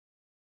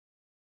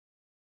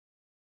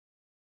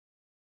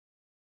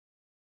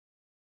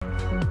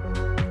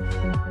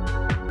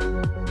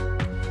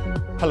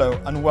Hello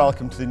and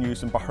welcome to the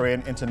news in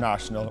Bahrain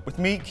International with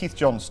me, Keith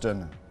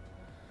Johnston.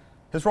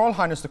 His Royal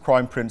Highness the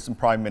Crown Prince and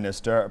Prime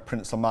Minister,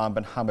 Prince Salman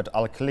bin Hamad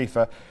Al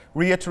Khalifa,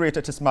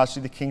 reiterated His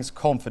Majesty the King's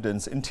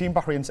confidence in Team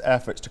Bahrain's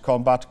efforts to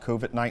combat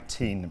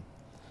COVID-19.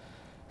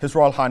 His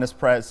Royal Highness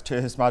pressed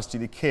to His Majesty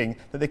the King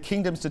that the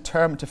Kingdom is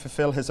determined to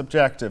fulfil his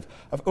objective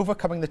of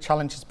overcoming the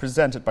challenges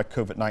presented by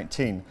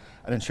COVID-19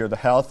 and ensure the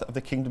health of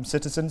the Kingdom's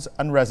citizens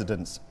and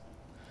residents.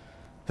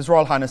 His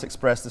Royal Highness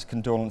expressed his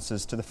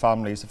condolences to the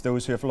families of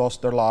those who have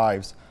lost their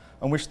lives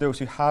and wish those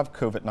who have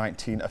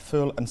COVID-19 a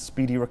full and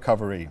speedy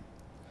recovery.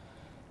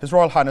 His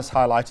Royal Highness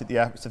highlighted the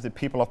efforts of the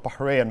people of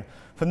Bahrain,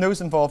 from those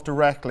involved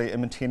directly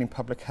in maintaining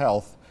public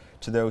health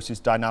to those whose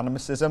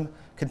dynamism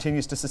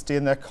continues to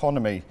sustain the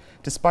economy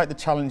despite the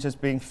challenges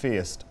being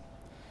faced.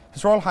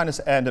 His Royal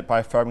Highness ended by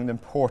affirming the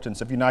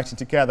importance of uniting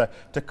together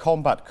to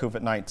combat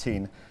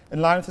COVID-19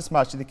 in line with His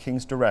Majesty the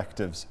King's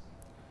directives,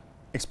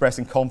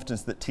 expressing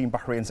confidence that Team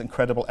Bahrain's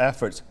incredible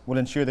efforts will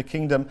ensure the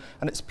Kingdom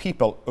and its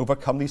people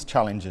overcome these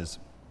challenges.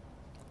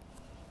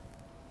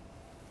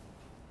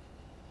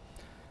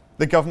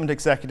 The Government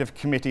Executive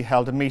Committee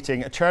held a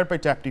meeting chaired by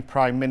Deputy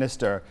Prime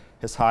Minister,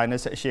 His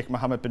Highness Sheikh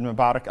Mohammed bin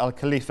Mubarak Al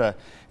Khalifa,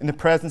 in the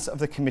presence of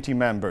the committee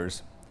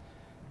members.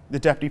 The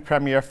Deputy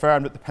Premier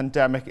affirmed that the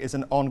pandemic is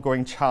an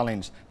ongoing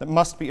challenge that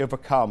must be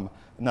overcome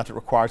and that it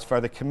requires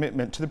further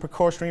commitment to the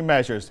precautionary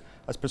measures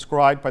as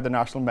prescribed by the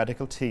National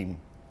Medical Team.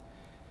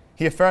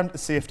 He affirmed that the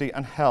safety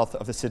and health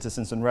of the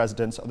citizens and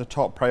residents are the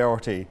top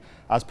priority,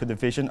 as per the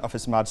vision of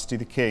His Majesty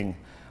the King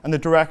and the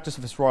directives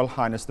of His Royal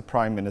Highness the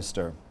Prime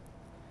Minister.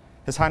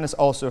 His Highness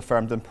also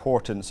affirmed the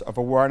importance of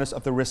awareness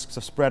of the risks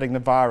of spreading the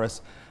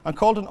virus and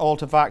called on all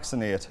to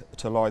vaccinate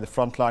to allow the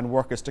frontline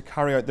workers to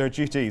carry out their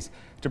duties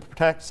to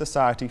protect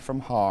society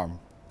from harm.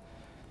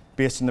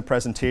 Based on the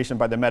presentation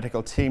by the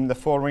medical team, the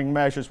following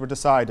measures were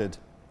decided: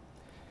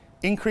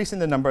 increasing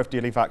the number of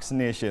daily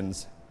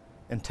vaccinations,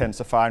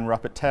 intensifying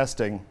rapid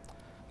testing,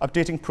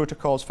 updating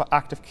protocols for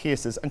active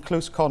cases and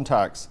close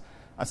contacts,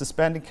 and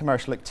suspending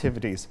commercial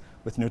activities,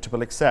 with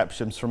notable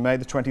exceptions from May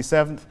the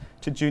 27th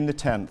to June the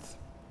 10th.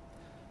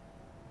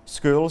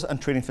 Schools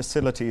and training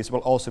facilities will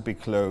also be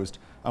closed,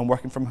 and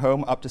working from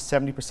home up to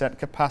 70%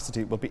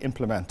 capacity will be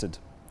implemented.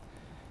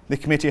 The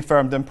committee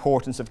affirmed the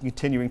importance of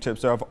continuing to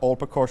observe all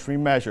precautionary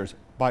measures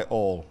by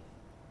all.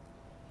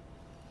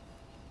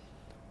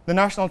 The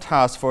National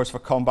Task Force for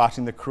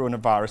Combating the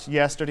Coronavirus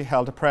yesterday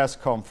held a press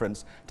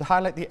conference to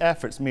highlight the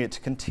efforts made to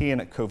contain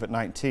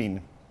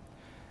COVID-19.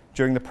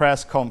 During the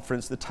press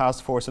conference, the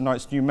task force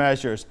announced new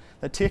measures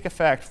that take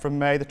effect from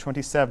May the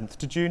 27th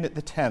to June the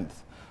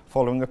 10th,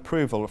 following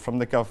approval from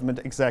the Government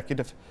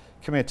Executive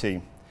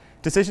Committee.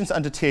 Decisions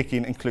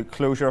undertaken include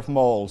closure of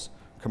malls,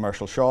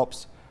 commercial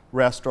shops,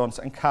 restaurants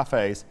and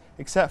cafes,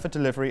 except for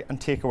delivery and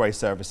takeaway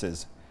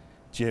services,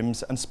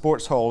 gyms and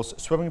sports halls,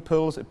 swimming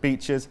pools,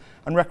 beaches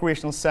and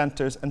recreational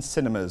centres and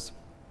cinemas.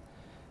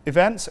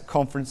 Events,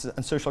 conferences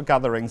and social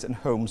gatherings in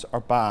homes are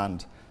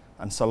banned,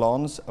 and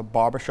salons,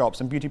 barbershops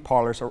and beauty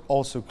parlours are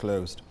also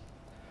closed.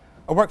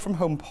 A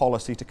work-from-home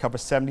policy to cover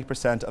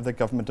 70% of the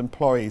government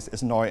employees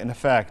is now in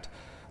effect,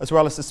 as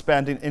well as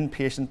suspending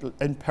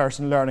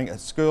in-person learning at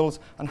schools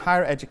and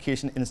higher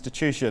education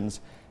institutions,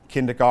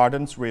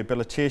 kindergartens,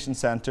 rehabilitation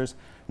centres,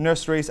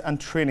 nurseries and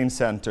training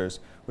centres,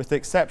 with the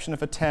exception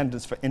of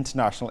attendance for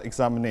international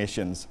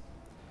examinations.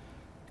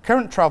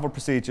 Current travel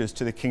procedures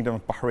to the Kingdom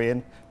of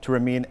Bahrain to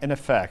remain in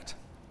effect.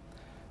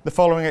 The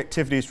following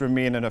activities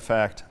remain in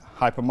effect: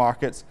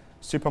 hypermarkets,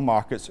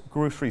 supermarkets,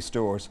 grocery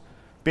stores,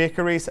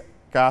 bakeries,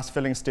 gas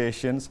filling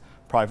stations,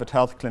 private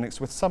health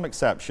clinics with some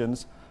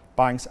exceptions,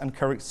 banks and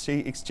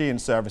currency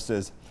exchange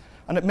services,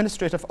 and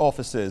administrative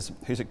offices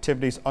whose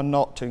activities are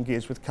not to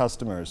engage with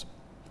customers.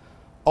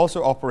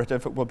 Also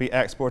operative will be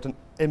export and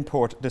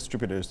import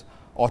distributors,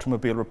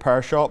 automobile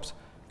repair shops,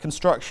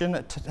 construction,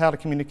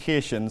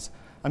 telecommunications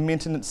and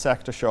maintenance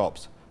sector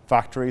shops,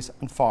 factories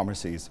and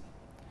pharmacies.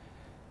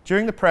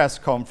 During the press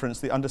conference,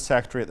 the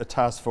Under-Secretary at the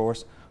Task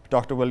Force,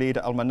 Dr. Walid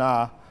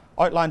Al-Manah,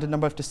 outlined a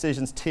number of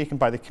decisions taken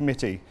by the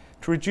committee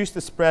to reduce the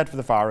spread of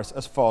the virus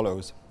as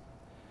follows.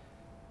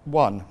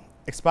 1.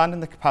 Expanding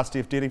the capacity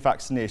of daily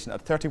vaccination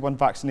at 31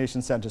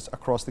 vaccination centres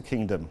across the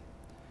Kingdom.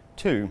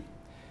 2.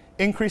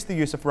 Increase the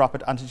use of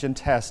rapid antigen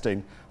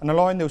testing and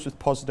allowing those with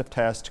positive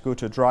tests to go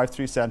to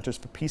drive-through centres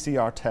for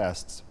PCR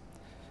tests.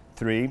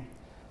 3.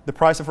 The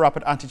price of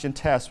rapid antigen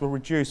tests will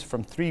reduce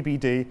from 3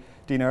 BD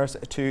dinars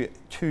to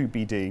 2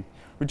 BD,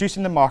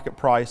 reducing the market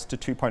price to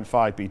 2.5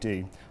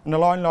 BD and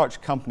allowing large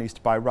companies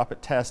to buy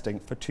rapid testing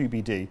for 2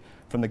 BD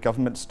from the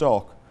government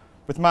stock,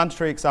 with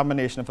mandatory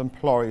examination of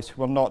employees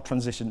who will not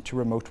transition to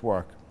remote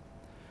work.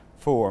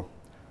 4.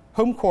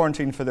 Home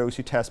quarantine for those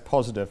who test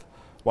positive,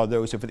 while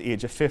those over the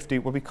age of 50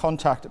 will be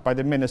contacted by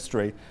the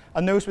Ministry,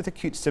 and those with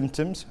acute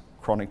symptoms,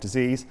 chronic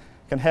disease,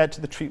 can head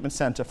to the treatment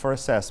centre for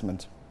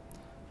assessment.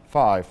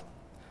 5.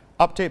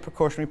 Update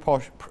precautionary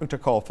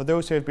protocol for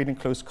those who have been in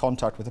close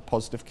contact with a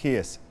positive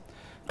case.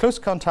 Close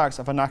contacts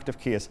of an active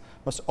case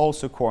must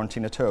also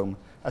quarantine at home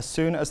as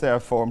soon as they are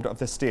informed of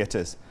their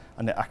status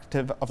and the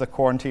active of the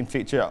quarantine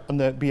feature on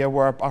the Be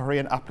Aware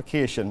Bahrain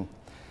application.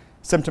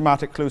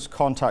 Symptomatic close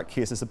contact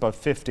cases above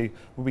 50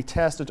 will be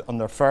tested on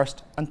their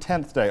first and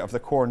 10th day of the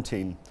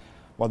quarantine,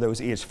 while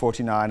those aged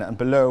 49 and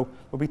below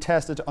will be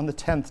tested on the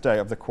 10th day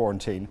of the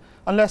quarantine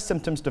unless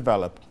symptoms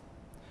develop.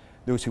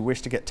 Those who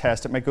wish to get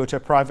tested may go to a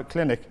private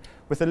clinic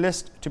with a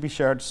list to be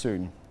shared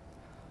soon.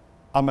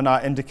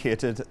 Al-Manah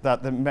indicated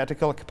that the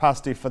medical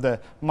capacity for the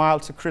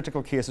mild to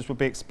critical cases will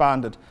be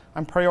expanded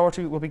and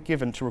priority will be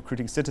given to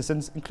recruiting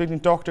citizens, including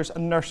doctors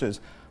and nurses,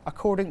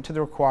 according to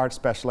the required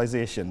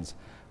specialisations,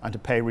 and to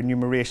pay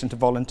remuneration to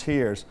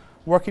volunteers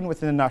working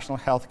within the national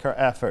healthcare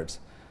efforts,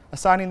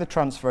 assigning the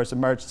transfers of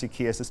emergency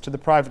cases to the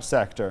private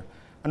sector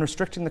and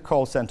restricting the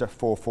call centre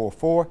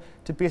 444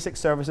 to basic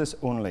services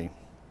only.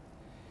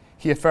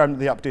 He affirmed that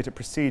the updated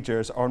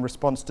procedures are in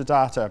response to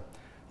data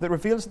that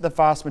reveals that the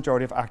vast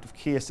majority of active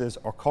cases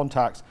or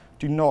contacts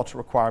do not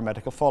require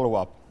medical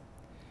follow-up.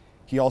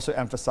 He also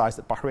emphasised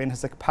that Bahrain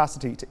has the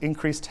capacity to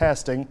increase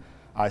testing,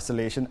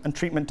 isolation and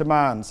treatment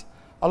demands,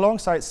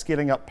 alongside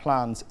scaling up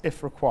plans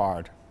if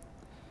required.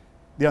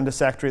 The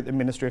Undersecretary at the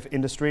Ministry of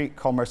Industry,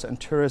 Commerce and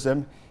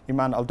Tourism,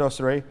 Iman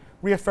Al-Dosari,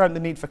 reaffirmed the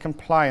need for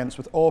compliance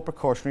with all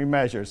precautionary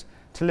measures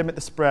to limit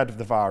the spread of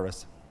the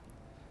virus.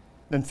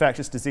 The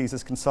infectious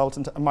diseases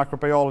consultant and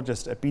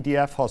microbiologist at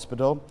BDF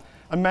Hospital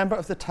and member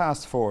of the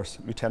task force,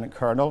 Lieutenant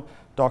Colonel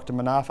Dr.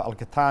 Manaf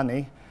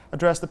Al-Ghathani,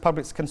 addressed the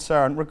public's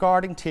concern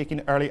regarding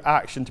taking early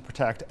action to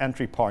protect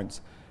entry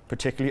points,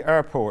 particularly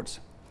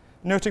airports,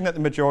 noting that the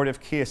majority of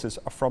cases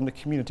are from the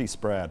community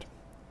spread.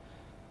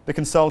 The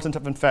consultant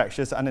of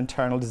infectious and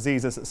internal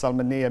diseases at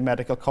Salmania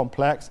Medical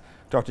Complex,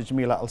 Dr.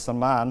 Jamila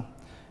Al-Salman,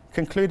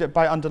 concluded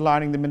by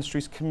underlining the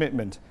Ministry's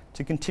commitment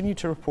to continue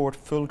to report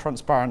full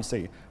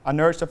transparency and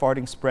urged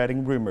avoiding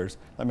spreading rumours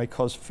that may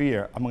cause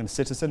fear among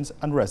citizens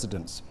and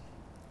residents.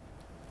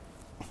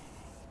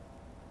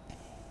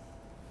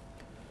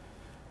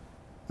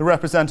 The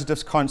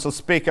Representatives Council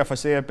Speaker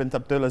Fasea bint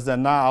Abdullah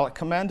Zainal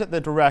commended the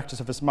directors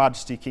of His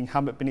Majesty King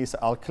Hamad bin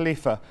Isa Al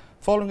Khalifa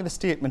following the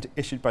statement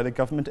issued by the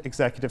Government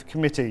Executive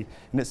Committee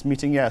in its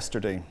meeting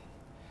yesterday.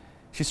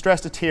 She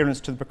stressed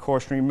adherence to the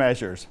precautionary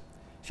measures.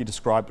 She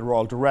described the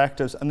royal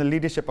directives and the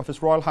leadership of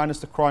His Royal Highness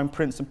the Crown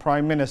Prince and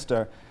Prime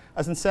Minister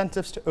as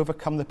incentives to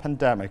overcome the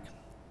pandemic.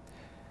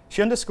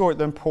 She underscored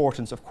the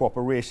importance of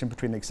cooperation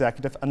between the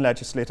executive and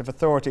legislative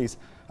authorities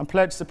and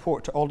pledged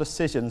support to all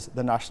decisions of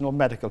the National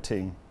Medical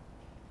Team.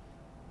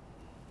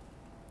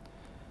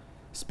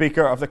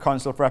 Speaker of the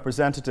Council of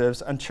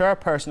Representatives and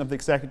Chairperson of the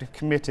Executive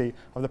Committee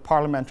of the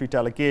Parliamentary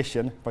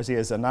Delegation,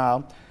 Fasea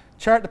Zainal,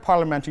 chaired the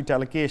parliamentary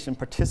delegation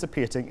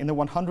participating in the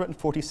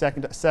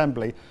 142nd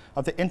Assembly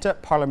of the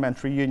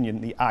Inter-Parliamentary Union,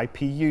 the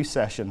IPU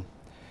session.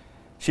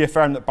 She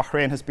affirmed that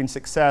Bahrain has been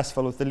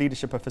successful with the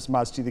leadership of His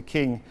Majesty the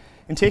King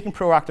in taking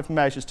proactive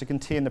measures to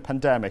contain the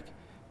pandemic,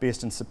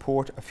 based in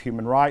support of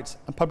human rights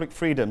and public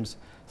freedoms,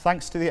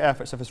 thanks to the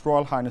efforts of His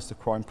Royal Highness the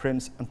Crown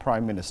Prince and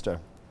Prime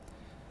Minister.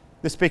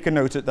 The Speaker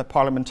noted that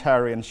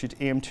parliamentarians should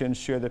aim to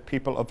ensure that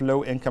people of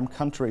low-income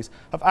countries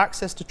have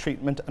access to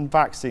treatment and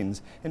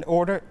vaccines in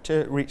order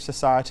to reach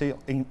societal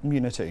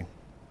immunity.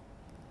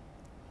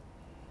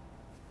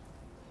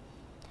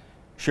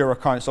 Shura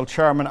Council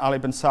Chairman Ali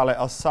bin Saleh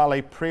Al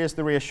Saleh praised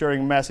the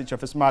reassuring message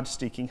of His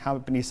Majesty King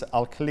Hamad bin Isa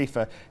Al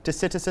Khalifa to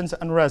citizens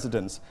and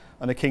residents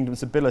on the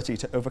Kingdom's ability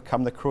to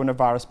overcome the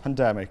coronavirus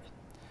pandemic.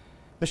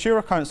 The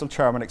Shura Council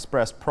Chairman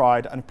expressed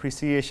pride and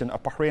appreciation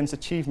of Bahrain's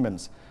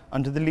achievements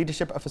under the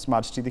leadership of His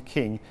Majesty the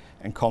King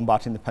in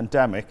combating the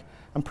pandemic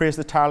and praised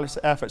the tireless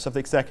efforts of the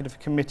Executive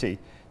Committee,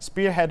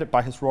 spearheaded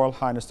by His Royal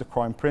Highness the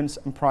Crown Prince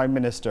and Prime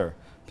Minister,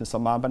 Bin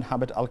Salman bin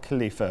Hamad Al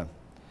Khalifa.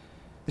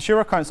 The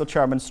Shura Council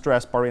Chairman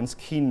stressed Bahrain's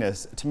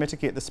keenness to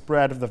mitigate the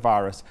spread of the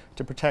virus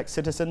to protect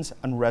citizens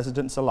and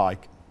residents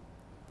alike.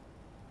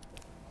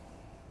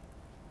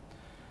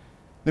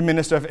 The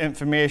Minister of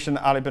Information,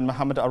 Ali bin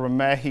Mohammed Al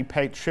Ramehi,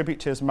 paid tribute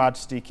to His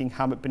Majesty King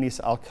Hamad bin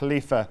Isa Al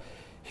Khalifa,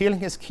 hailing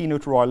his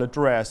keynote royal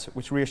address,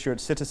 which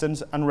reassured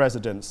citizens and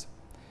residents.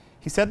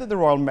 He said that the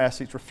royal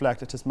message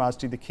reflected His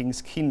Majesty the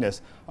King's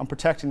keenness on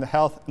protecting the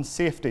health and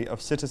safety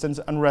of citizens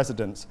and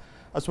residents,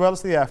 as well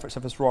as the efforts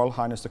of His Royal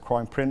Highness the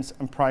Crown Prince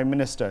and Prime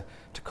Minister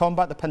to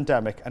combat the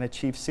pandemic and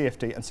achieve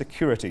safety and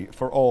security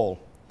for all.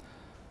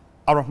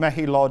 Al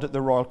Ramehi lauded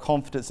the royal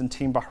confidence in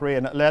Team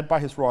Bahrain, led by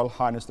His Royal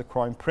Highness the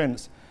Crown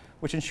Prince,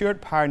 which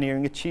ensured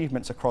pioneering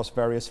achievements across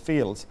various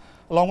fields,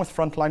 along with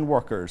frontline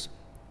workers.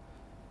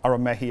 Al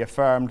Ramehi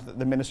affirmed that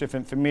the Ministry of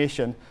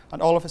Information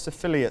and all of its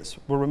affiliates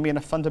will remain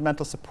a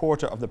fundamental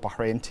supporter of the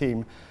Bahrain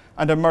team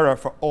and a mirror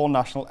for all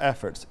national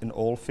efforts in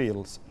all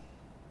fields.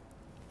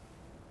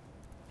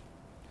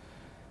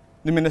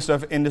 The Minister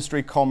of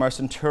Industry, Commerce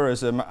and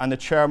Tourism and the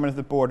Chairman of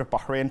the Board of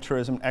Bahrain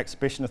Tourism and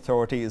Exhibition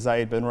Authority,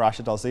 Zayed bin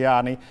Rashid Al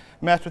Zayani,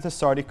 met with his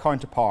Saudi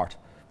counterpart,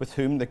 with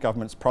whom the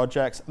government's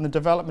projects and the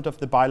development of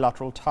the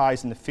bilateral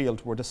ties in the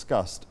field were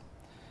discussed.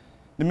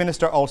 The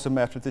Minister also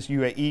met with his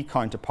UAE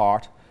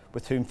counterpart,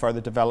 with whom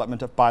further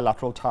development of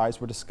bilateral ties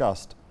were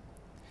discussed.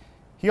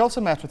 He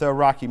also met with the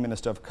Iraqi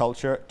Minister of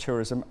Culture,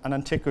 Tourism and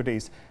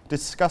Antiquities to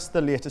discuss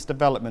the latest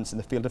developments in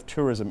the field of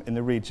tourism in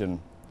the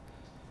region.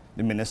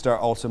 The Minister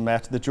also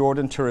met the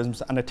Jordan Tourism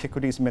and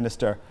Antiquities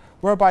Minister,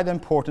 whereby the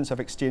importance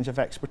of exchange of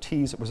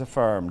expertise was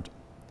affirmed.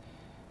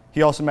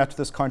 He also met with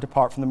his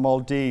counterpart from the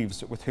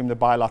Maldives, with whom the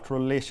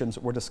bilateral relations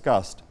were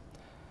discussed.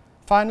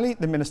 Finally,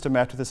 the Minister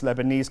met with his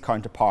Lebanese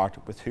counterpart,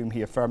 with whom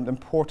he affirmed the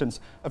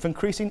importance of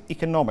increasing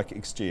economic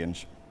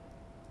exchange.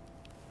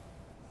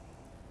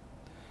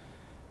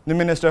 The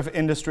Minister of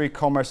Industry,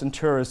 Commerce and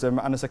Tourism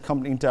and his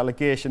accompanying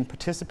delegation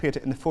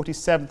participated in the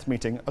 47th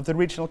meeting of the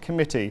Regional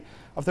Committee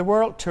of the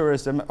World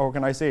Tourism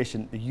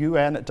Organization, the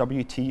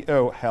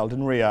UNWTO, held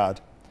in Riyadh.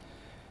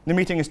 The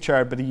meeting is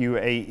chaired by the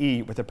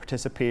UAE with the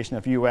participation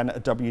of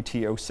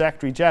UNWTO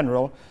Secretary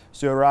General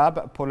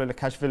Zurab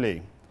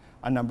Polilakashvili,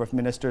 a number of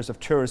ministers of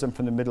tourism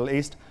from the Middle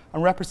East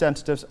and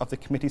representatives of the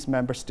committee's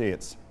member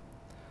states.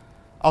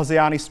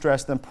 Al-Ziani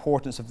stressed the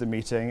importance of the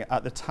meeting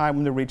at the time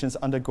when the region is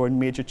undergoing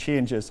major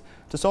changes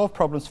to solve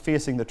problems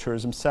facing the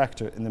tourism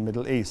sector in the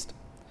Middle East.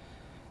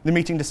 The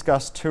meeting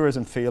discussed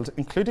tourism fields,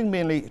 including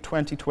mainly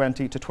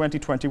 2020 to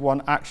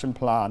 2021 action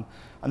plan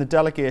and the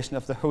delegation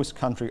of the host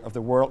country of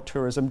the World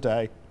Tourism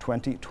Day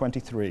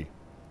 2023.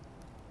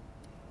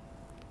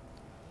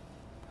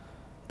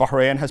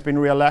 Bahrain has been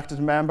re-elected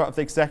member of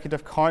the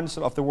Executive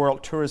Council of the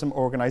World Tourism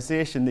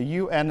Organization, the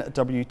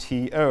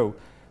UNWTO,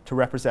 to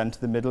represent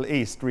the Middle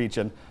East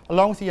region,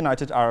 along with the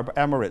United Arab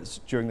Emirates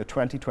during the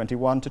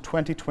 2021 to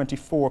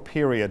 2024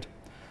 period.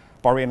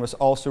 Bahrain was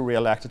also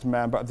re-elected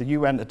member of the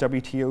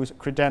UNWTO's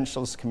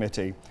Credentials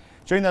Committee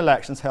during the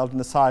elections held in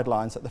the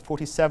sidelines at the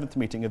 47th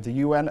meeting of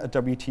the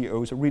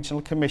UNWTO's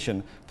Regional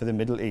Commission for the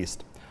Middle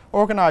East,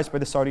 organised by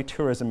the Saudi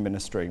Tourism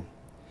Ministry.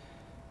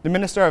 The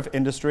Minister of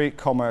Industry,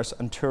 Commerce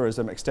and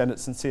Tourism extended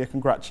sincere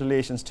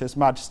congratulations to His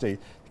Majesty,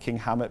 King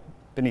Hamad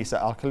bin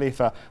Isa Al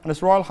Khalifa, and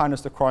His Royal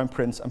Highness the Crown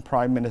Prince and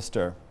Prime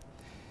Minister.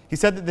 He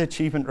said that the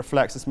achievement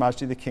reflects His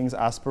Majesty the King's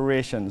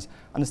aspirations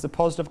and is the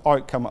positive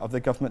outcome of the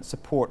government's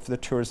support for the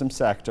tourism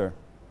sector.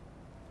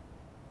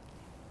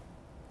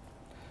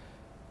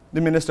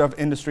 The Minister of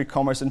Industry,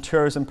 Commerce and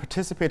Tourism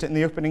participated in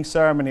the opening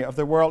ceremony of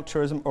the World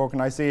Tourism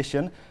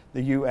Organization,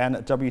 the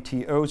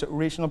UNWTO's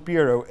Regional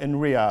Bureau in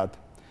Riyadh.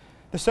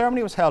 The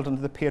ceremony was held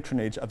under the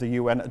patronage of the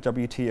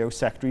UNWTO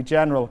Secretary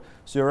General,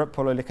 Zurab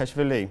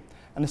Polilakashvili,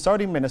 and the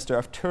Saudi Minister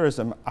of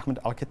Tourism, Ahmed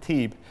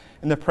Al-Khatib,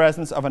 in the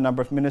presence of a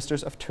number of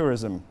Ministers of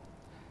Tourism.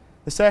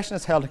 The session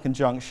is held in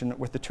conjunction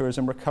with the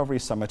Tourism Recovery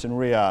Summit in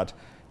Riyadh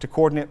to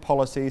coordinate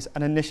policies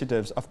and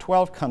initiatives of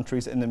 12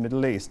 countries in the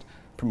Middle East,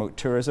 promote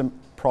tourism,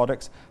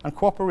 products and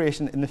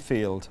cooperation in the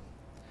field.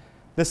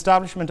 The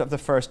establishment of the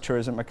first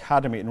Tourism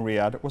Academy in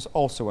Riyadh was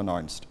also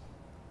announced.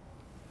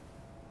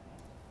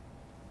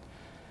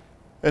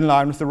 In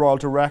line with the Royal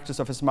Directives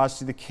of His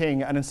Majesty the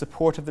King and in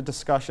support of the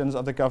discussions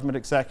of the Government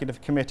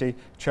Executive Committee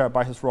chaired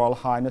by His Royal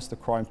Highness the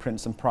Crown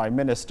Prince and Prime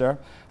Minister,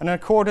 and in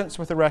accordance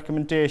with the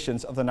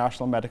recommendations of the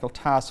National Medical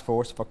Task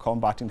Force for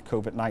Combating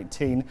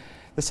COVID-19,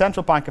 the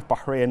Central Bank of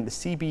Bahrain, the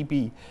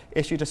CBB,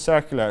 issued a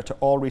circular to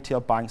all retail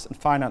banks and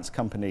finance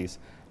companies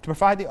to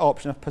provide the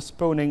option of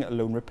postponing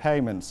loan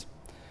repayments.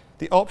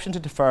 The option to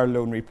defer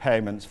loan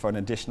repayments for an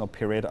additional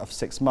period of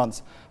 6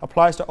 months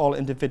applies to all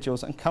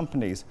individuals and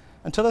companies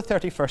until the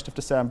 31st of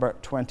December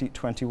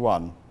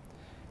 2021.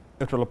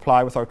 It will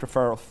apply without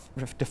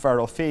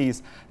deferral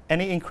fees,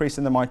 any increase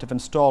in the amount of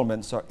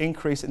instalments or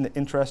increase in the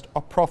interest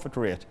or profit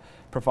rate,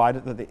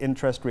 provided that the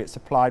interest rates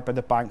applied by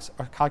the banks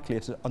are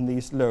calculated on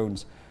these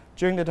loans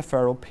during the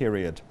deferral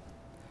period.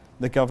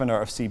 The Governor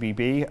of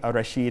CBB,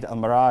 Rashid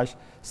Al-Maraj,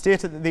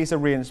 stated that these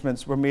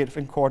arrangements were made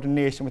in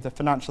coordination with the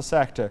financial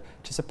sector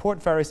to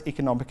support various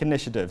economic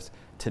initiatives,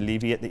 to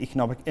alleviate the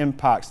economic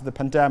impacts of the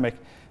pandemic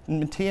and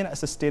maintain a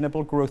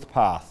sustainable growth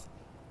path.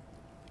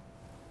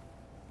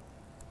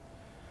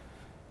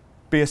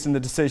 Based on the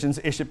decisions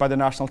issued by the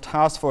National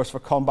Task Force for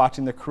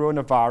Combating the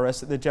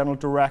Coronavirus, the General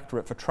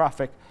Directorate for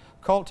Traffic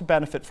called to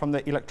benefit from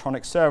the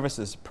electronic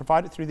services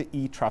provided through the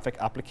e-traffic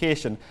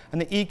application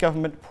and the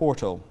e-government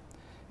portal.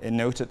 It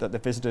noted that the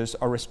visitors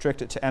are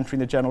restricted to entering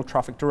the General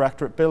Traffic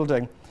Directorate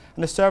building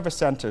and the service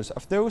centres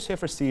of those who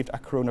have received a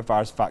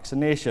coronavirus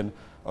vaccination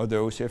or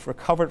those who have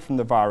recovered from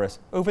the virus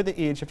over the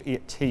age of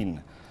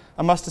 18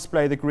 and must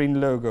display the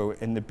green logo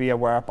in the Be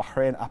Aware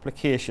Bahrain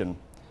application.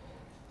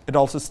 It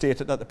also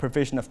stated that the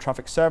provision of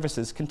traffic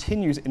services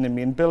continues in the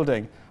main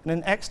building and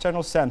in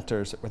external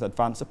centres with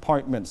advance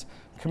appointments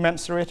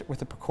commensurate with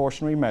the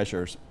precautionary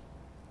measures.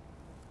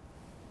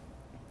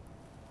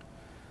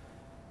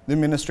 The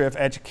Ministry of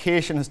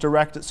Education has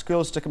directed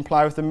schools to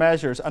comply with the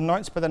measures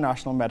announced by the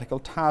National Medical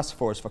Task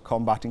Force for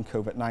Combating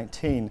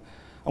COVID-19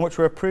 and which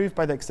were approved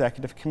by the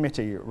Executive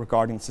Committee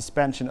regarding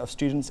suspension of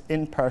students'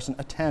 in-person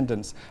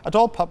attendance at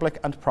all public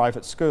and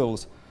private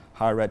schools,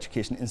 higher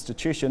education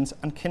institutions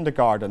and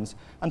kindergartens,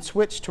 and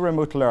switch to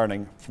remote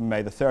learning from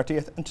May the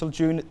 30th until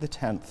June the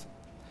 10th.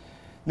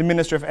 The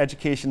Ministry of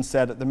Education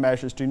said that the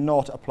measures do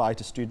not apply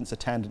to students'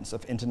 attendance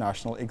of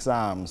international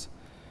exams.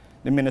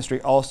 The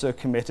Ministry also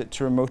committed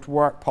to remote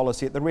work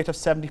policy at the rate of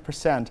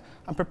 70%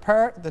 and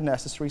prepare the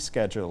necessary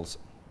schedules.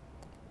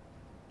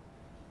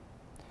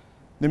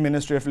 The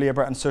Ministry of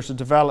Labour and Social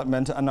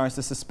Development announced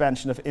the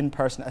suspension of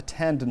in-person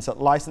attendance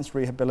at licensed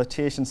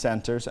rehabilitation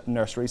centres,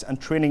 nurseries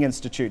and training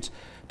institutes,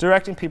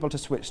 directing people to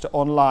switch to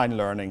online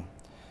learning.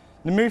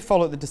 The move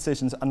followed the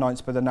decisions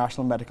announced by the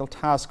National Medical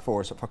Task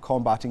Force for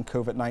combating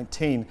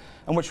COVID-19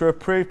 and which were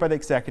approved by the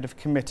Executive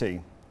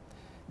Committee.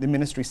 The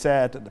Ministry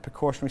said that the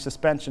precautionary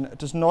suspension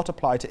does not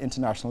apply to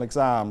international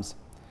exams.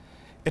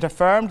 It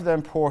affirmed the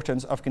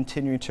importance of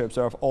continuing to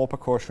observe all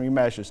precautionary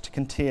measures to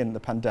contain the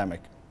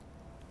pandemic.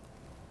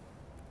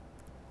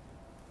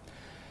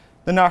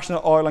 The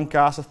National Oil and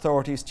Gas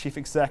Authority's Chief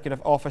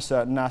Executive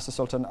Officer, Nasser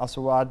Sultan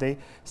Al-Suwadi,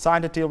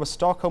 signed a deal with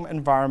Stockholm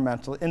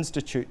Environmental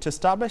Institute to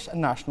establish a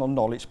national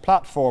knowledge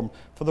platform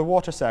for the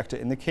water sector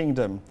in the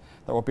Kingdom.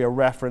 That will be a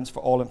reference for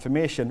all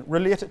information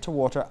related to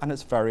water and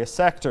its various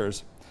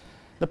sectors.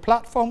 The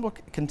platform will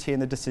contain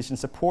the decision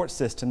support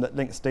system that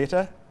links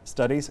data,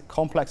 studies,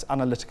 complex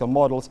analytical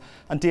models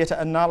and data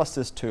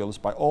analysis tools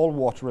by all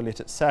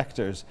water-related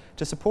sectors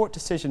to support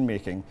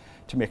decision-making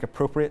to make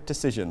appropriate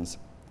decisions.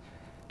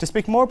 To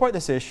speak more about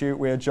this issue,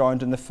 we are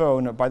joined on the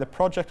phone by the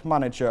Project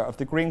Manager of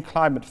the Green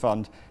Climate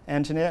Fund,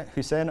 Engineer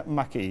Hussein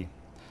Maki.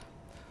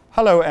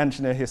 Hello,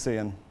 Engineer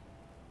Hussein.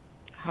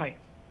 Hi.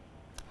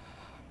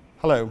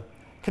 Hello.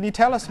 Can you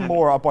tell us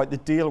more about the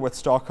deal with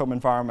Stockholm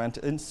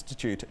Environmental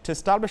Institute to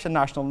establish a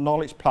national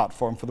knowledge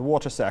platform for the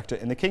water sector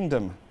in the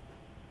Kingdom?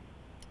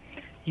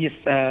 Yes,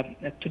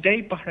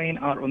 today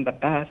Bahrain are on the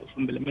path of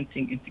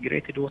implementing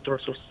integrated water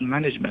resources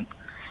management.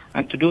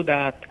 And to do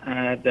that,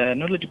 the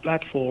knowledge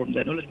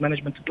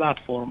management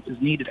platform is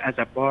needed as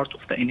a part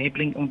of the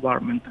enabling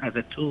environment as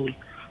a tool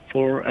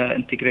for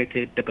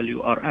integrated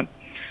WRM.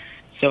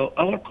 So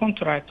our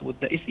contract with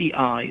the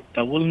SEI,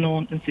 the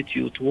well-known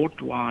institute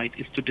worldwide,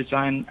 is to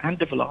design and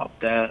develop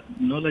the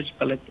knowledge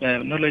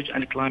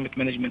and climate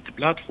management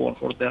platform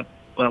for the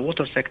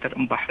water sector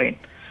in Bahrain.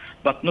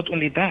 But not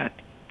only that,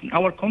 in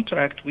our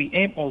contract, we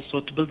aim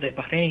also to build the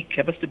Bahraini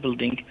capacity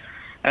building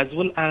as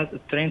well as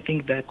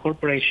strengthening the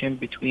cooperation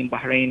between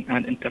Bahrain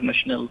and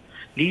international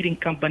leading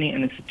company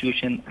and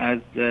institution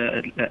as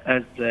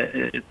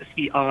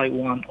SEI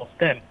one of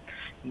them.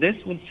 This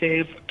will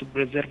save the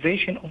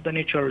preservation of the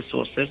natural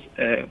resources,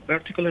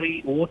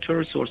 particularly water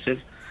resources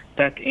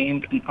that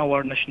aimed in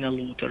our National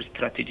Water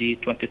Strategy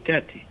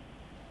 2030.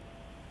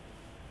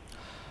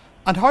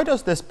 And how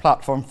does this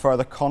platform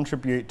further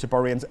contribute to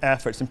Bahrain's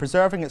efforts in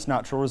preserving its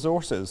natural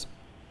resources?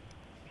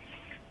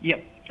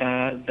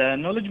 The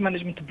knowledge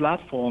management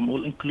platform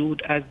will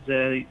include, as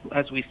we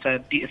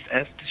said,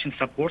 DSS, Decision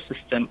Support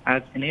System,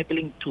 as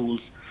enabling tools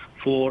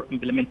for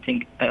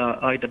implementing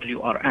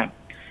IWRM.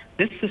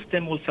 This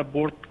system will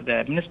support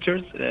the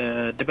ministers,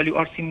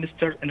 WRC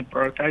ministers, in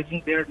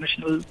prioritizing their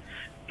national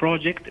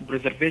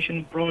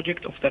preservation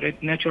project of the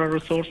natural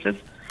resources,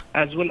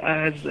 as well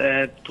as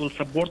to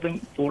support them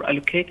for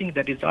allocating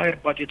the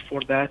desired budget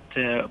for that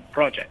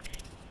project.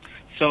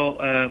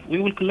 So we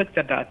will collect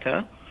the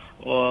data,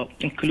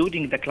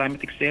 including the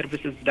climatic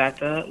services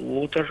data,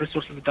 water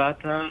resources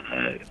data,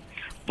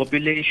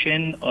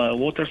 population,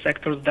 water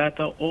sectors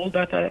data, all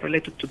data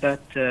related to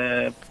that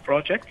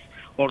project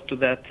or to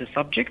that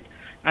subject,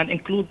 and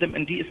include them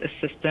in DSS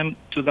system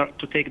to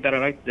take the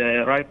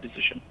right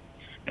decision.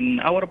 In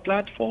our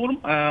platform,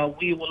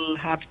 we will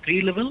have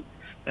three level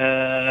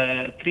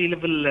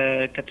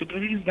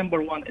categories.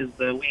 Number one is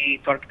we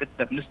targeted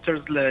the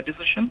minister's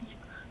decisions,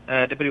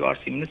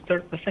 WRC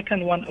minister. The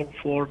second one is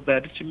for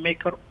the decision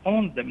maker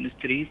on the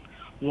ministries,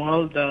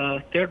 while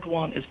the third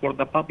one is for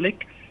the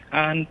public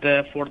and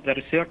for the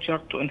researcher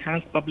to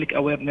enhance public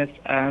awareness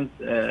and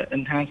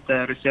enhance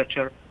the research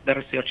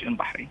in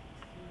Bahrain.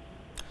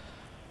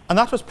 And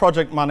that was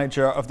Project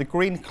Manager of the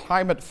Green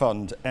Climate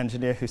Fund,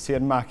 Engineer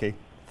Hussein Maki.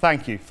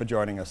 Thank you for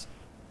joining us.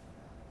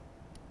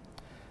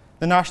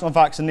 The national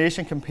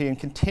vaccination campaign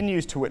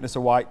continues to witness a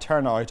wide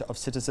turnout of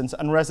citizens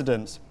and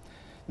residents.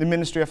 The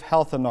Ministry of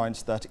Health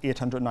announced that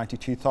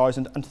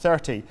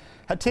 892,030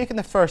 had taken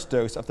the first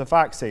dose of the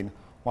vaccine,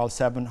 while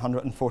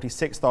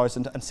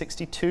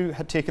 746,062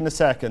 had taken the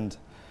second.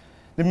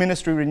 The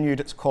Ministry renewed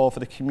its call for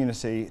the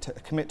community to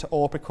commit to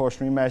all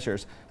precautionary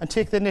measures and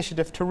take the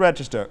initiative to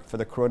register for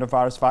the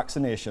coronavirus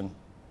vaccination.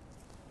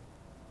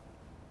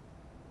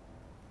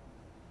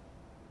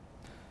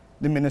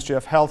 The Ministry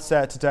of Health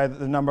said today that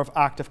the number of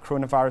active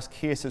coronavirus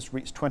cases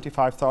reached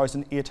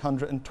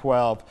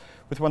 25,812,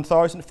 with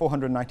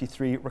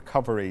 1,493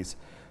 recoveries,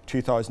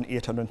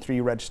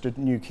 2,803 registered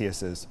new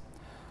cases.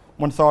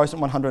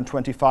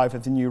 1,125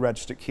 of the new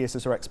registered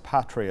cases are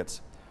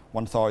expatriates,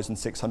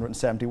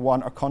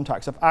 1,671 are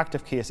contacts of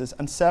active cases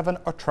and 7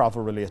 are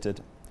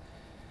travel-related.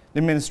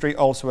 The Ministry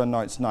also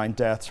announced 9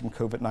 deaths from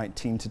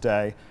COVID-19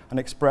 today and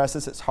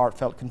expresses its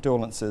heartfelt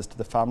condolences to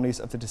the families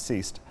of the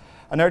deceased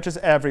and urges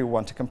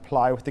everyone to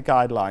comply with the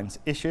guidelines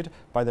issued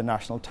by the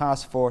National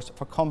Task Force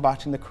for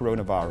combating the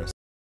coronavirus.